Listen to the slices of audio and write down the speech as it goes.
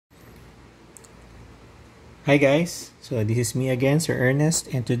Hi guys, so this is me again, Sir Ernest,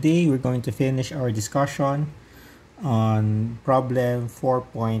 and today we're going to finish our discussion on problem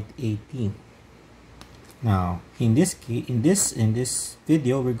 4.18. Now, in this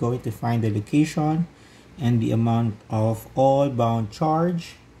video, we're going to find the location and the amount of all bound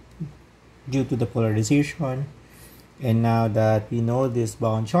charge due to the polarization. And now that we know these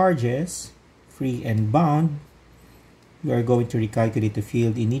bound charges, free and bound, we are going to recalculate the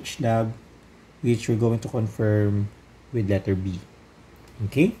field in each slab, which we're going to confirm with letter B.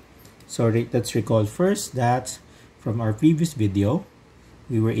 Okay, so let's recall first that from our previous video,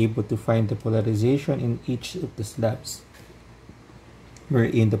 we were able to find the polarization in each of the slabs.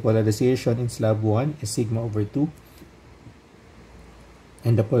 Wherein the polarization in slab 1 is sigma over 2,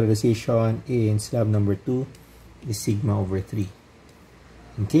 and the polarization in slab number 2 is sigma over 3.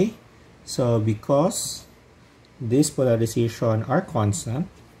 Okay, so because this polarization are constant,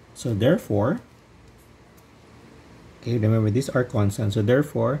 so therefore, okay, remember these are constant, so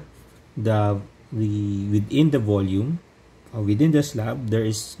therefore within the volume or within the slab there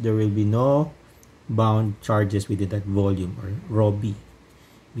will be no bound charges within that volume, or rho B,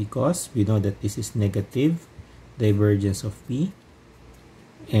 because we know that this is negative divergence of P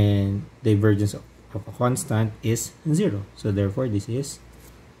and divergence of a constant is 0, so therefore this is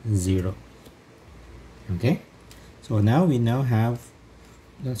 0. Okay, so now we have,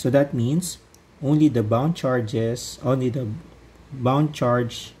 so that means only the bound charges, only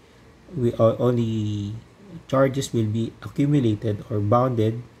charges will be accumulated or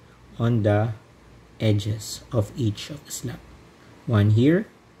bounded on the edges of each of the slab. One here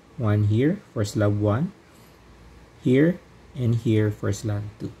for slab 1, here and here for slab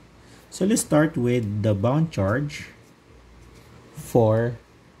 2. So let's start with the bound charge for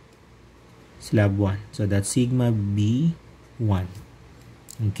slab 1. So that's sigma B1.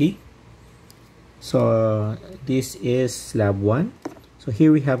 Okay, so this is slab 1. So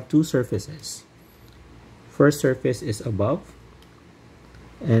here we have two surfaces. First surface is above,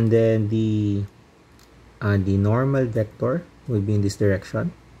 and then the normal vector will be in this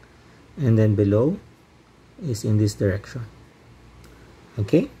direction, and then below is in this direction.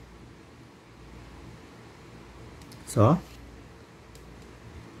 Okay, so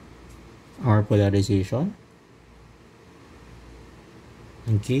our polarization,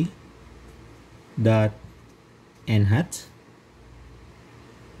 okay, dot n hat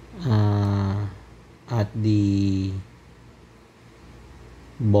at the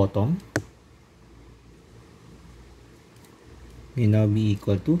bottom will now be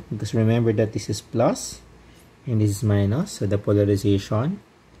equal to, because remember that this is plus and this is minus, so the polarization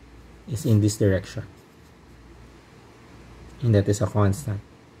is in this direction, and that is a constant.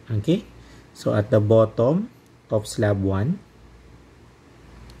 Okay, so at the bottom of slab 1,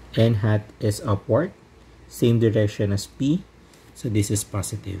 n hat is upward, same direction as P, so this is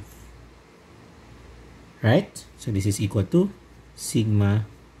positive, right? So this is equal to sigma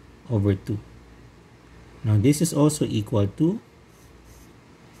over 2. Now this is also equal to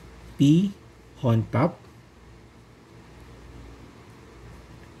P on top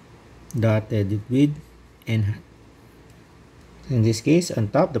dotted with n hat. In this case, on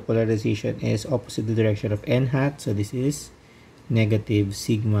top, the polarization is opposite the direction of n hat, so this is negative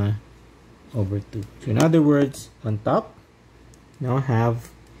sigma over 2. So in other words, on top, now have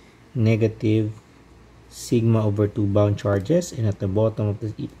negative sigma over 2 bound charges, and at the bottom of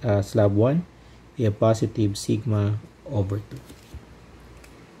the slab 1, we have positive sigma over 2.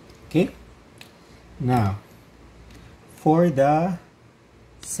 Okay, now for the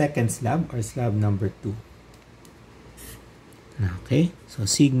second slab, or slab number 2. Okay, so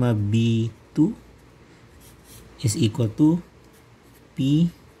sigma B2 is equal to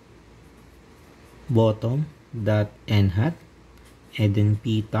P bottom dot n hat, and then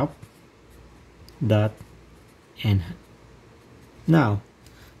P top dot n hat. Now,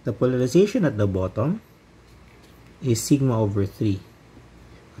 the polarization at the bottom is sigma over 3.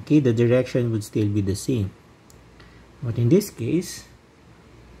 Okay, the direction would still be the same, but in this case,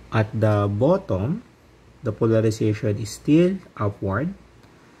 at the bottom, the polarization is still upward,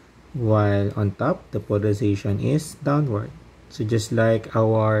 while on top, the polarization is downward. So just like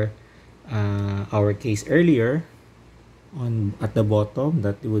our case earlier, at the bottom,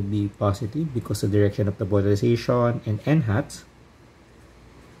 that would be positive because the direction of the polarization and n hats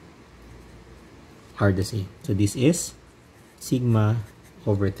are the same. So this is sigma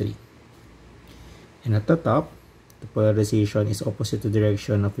over 3. And at the top, the polarization is opposite to the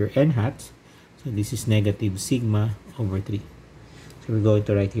direction of your n hats, so this is negative sigma over 3. So we're going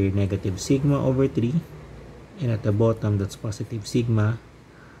to write here negative sigma over 3, and at the bottom, that's positive sigma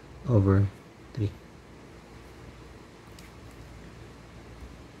over 3.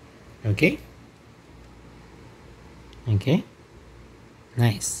 Okay. Okay.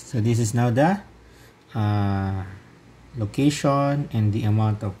 Nice. So this is now the location and the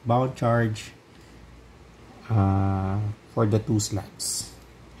amount of bound charge for the two slabs.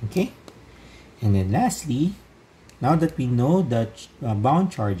 Okay. And then lastly, now that we know the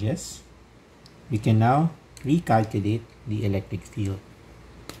bound charges, we can now recalculate the electric field.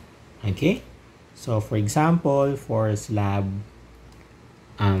 Okay. So for example, for slab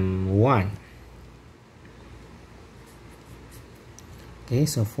 1. Okay,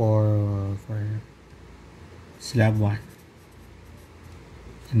 so for slab 1,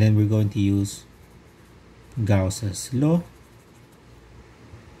 and then we're going to use Gauss's law.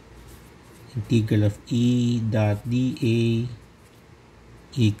 Integral of E dot dA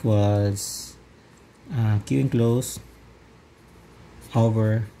equals Q enclosed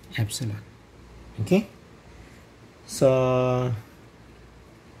over epsilon. Okay, so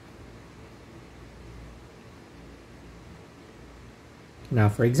now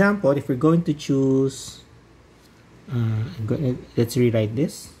for example, if we're going to choose let's rewrite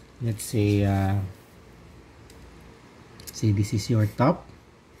this. Let's say this is your top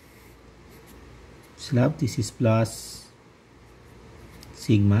slab, this is plus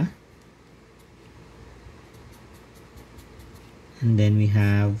sigma, and then we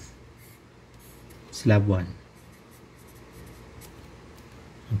have slab 1.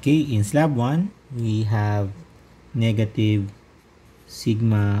 Okay, in slab 1 we have negative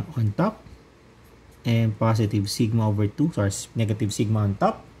sigma on top and positive sigma over 2, sorry, negative sigma on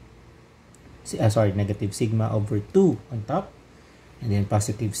top, negative sigma over 2 on top, and then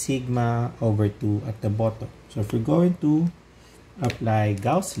positive sigma over 2 at the bottom. So if we're going to apply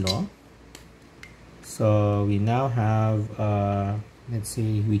Gauss law, so we now have let's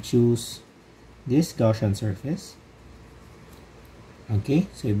say we choose this Gaussian surface. Okay,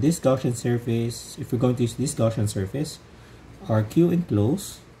 so if this Gaussian surface, if we're going to use this Gaussian surface, our Q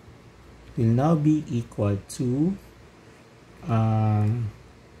enclosed will now be equal to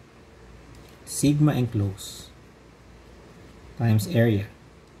sigma enclosed times area,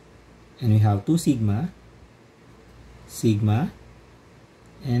 and we have 2 sigma,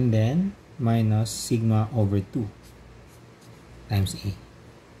 and then minus sigma over 2 times A.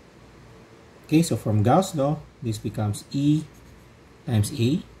 Okay, so from Gauss law, this becomes E times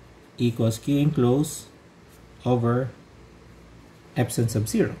A equals Q enclosed over epsilon sub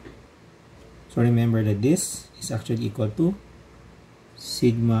 0. So remember that this is actually equal to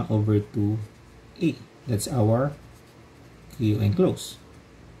sigma over 2A. That's our Q enclosed.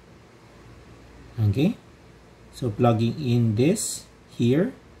 Okay, so plugging in this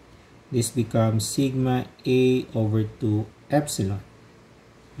here, this becomes sigma A over 2 epsilon,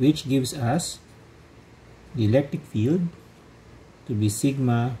 which gives us the electric field to be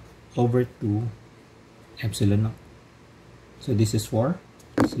sigma over 2 epsilon naught. So this is for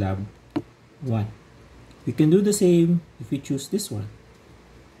slab 1. We can do the same if we choose this one.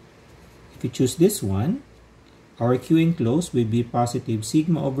 If we choose this one, our Q enclosed will be positive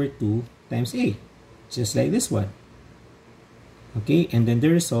sigma over 2 times A, just like this one. Okay, and then the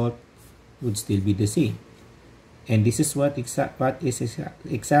result would still be the same. And this is exactly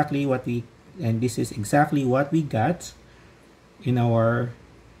what we got in our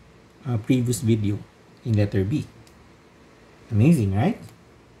previous video in letter B. Amazing, right?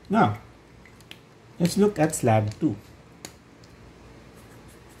 Now, let's look at slab 2.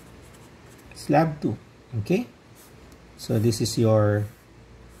 Slab 2, okay? So this is the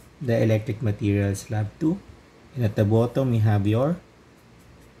electric material slab 2. And at the bottom, we have your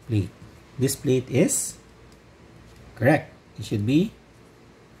plate. This plate is correct. It should be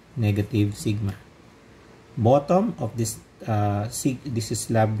negative sigma. Bottom of this, this is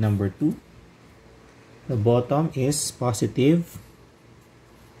slab number 2. The bottom is positive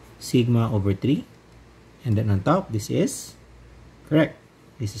sigma over 3. And then on top, this is correct.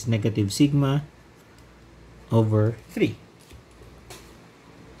 This is negative sigma over 3.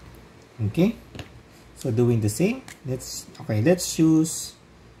 Okay. So doing the same, let's choose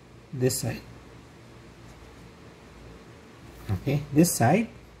this side. Okay, this side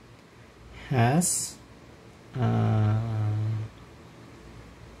has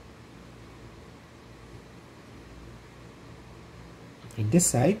this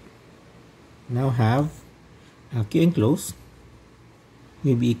side now have Q enclosed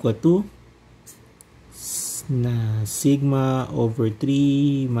will be equal to sigma over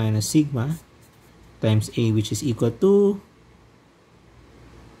 3 minus sigma times A, which is equal to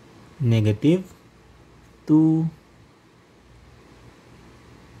negative 2 .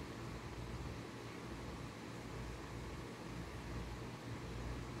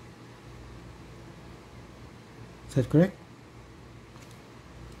 Is that correct?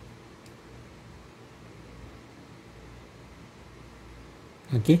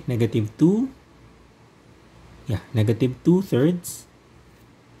 Okay, negative 2. Yeah, negative 2/3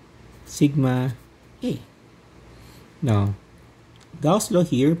 sigma A. Now, Gauss law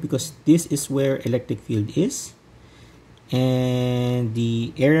here, because this is where electric field is, and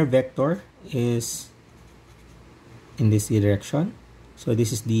the area vector is in this direction. So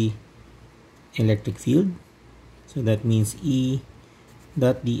this is the electric field. So that means E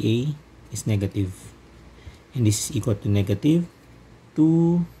dot dA is negative. And this is equal to negative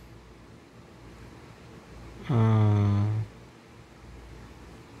 2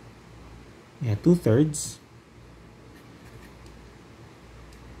 2/3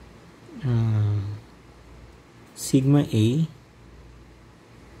 sigma A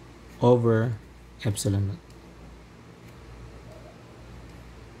over epsilon naught.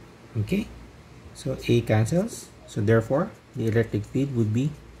 Okay, so A cancels, so therefore the electric field would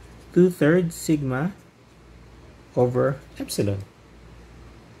be 2/3 sigma over epsilon,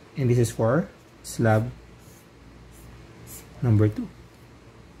 and this is for slab number 2.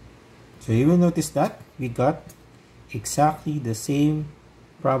 So you will notice that we got exactly the same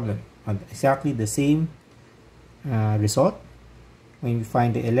problem, exactly the same result when we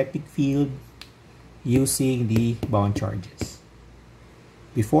find the electric field using the bound charges.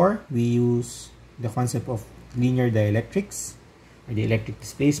 Before, we use the concept of linear dielectrics, or the electric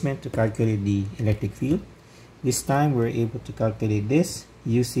displacement, to calculate the electric field. This time we're able to calculate this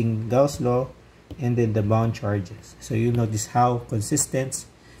using Gauss law and then the bound charges. So you notice how consistent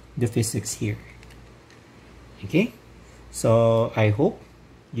the physics here. Okay, so I hope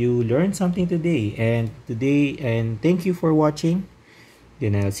you learned something today, and thank you for watching.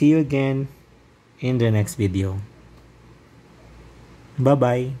 Then I'll see you again in the next video. Bye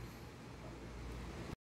bye.